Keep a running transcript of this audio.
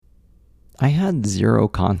I had zero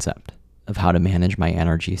concept of how to manage my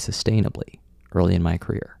energy sustainably early in my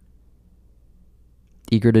career.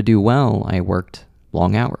 Eager to do well, I worked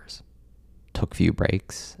long hours, took few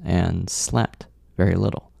breaks, and slept very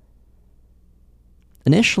little.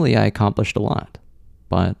 Initially, I accomplished a lot,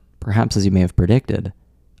 but perhaps as you may have predicted,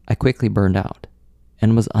 I quickly burned out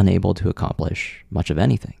and was unable to accomplish much of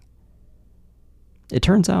anything. It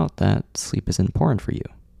turns out that sleep is important for you,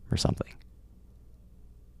 or something.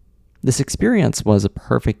 This experience was a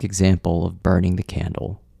perfect example of burning the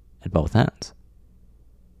candle at both ends.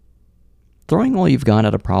 Throwing all you've got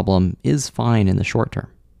at a problem is fine in the short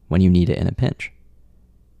term, when you need it in a pinch.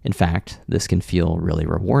 In fact, this can feel really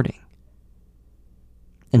rewarding.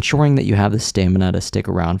 Ensuring that you have the stamina to stick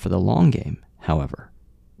around for the long game, however,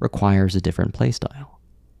 requires a different playstyle.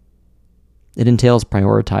 It entails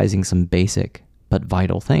prioritizing some basic but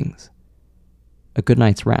vital things. A good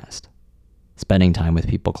night's rest, spending time with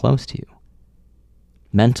people close to you,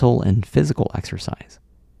 mental and physical exercise,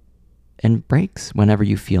 and breaks whenever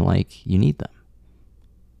you feel like you need them.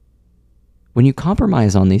 When you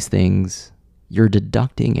compromise on these things, you're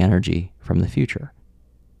deducting energy from the future.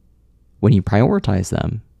 When you prioritize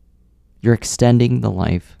them, you're extending the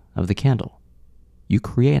life of the candle. You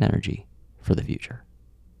create energy for the future.